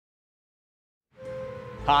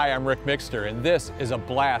Hi, I'm Ric Mixter, and this is a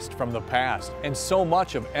blast from the past. And so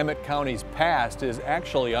much of Emmet County's past is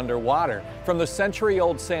actually underwater, from the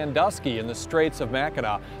century-old Sandusky in the Straits of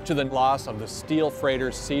Mackinac to the loss of the steel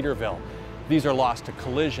freighter Cedarville. These are lost to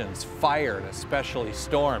collisions, fire, and especially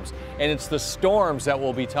storms. And it's the storms that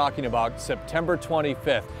we'll be talking about September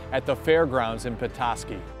 25th at the fairgrounds in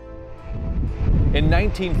Petoskey. In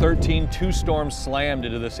 1913, two storms slammed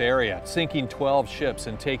into this area, sinking 12 ships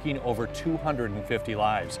and taking over 250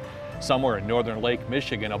 lives. Somewhere in northern Lake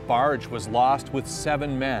Michigan, a barge was lost with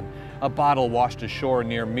 7 men. A bottle washed ashore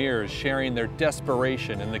near Mears, sharing their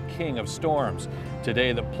desperation in the king of storms.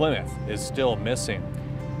 Today, the Plymouth is still missing.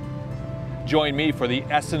 Join me for the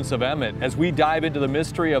essence of Emmet as we dive into the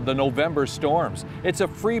mystery of the November storms. It's a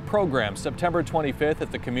free program September 25th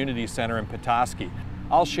at the Community Center in Petoskey.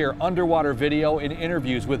 I'll share underwater video and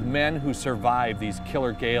interviews with men who survived these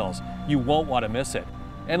killer gales. You won't want to miss it.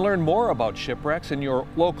 And learn more about shipwrecks and your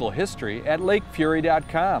local history at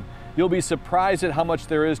lakefury.com. You'll be surprised at how much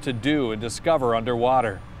there is to do and discover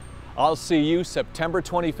underwater. I'll see you September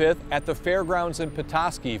 25th at the fairgrounds in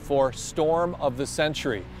Petoskey for Storm of the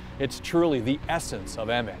Century. It's truly the essence of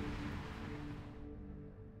Emmet.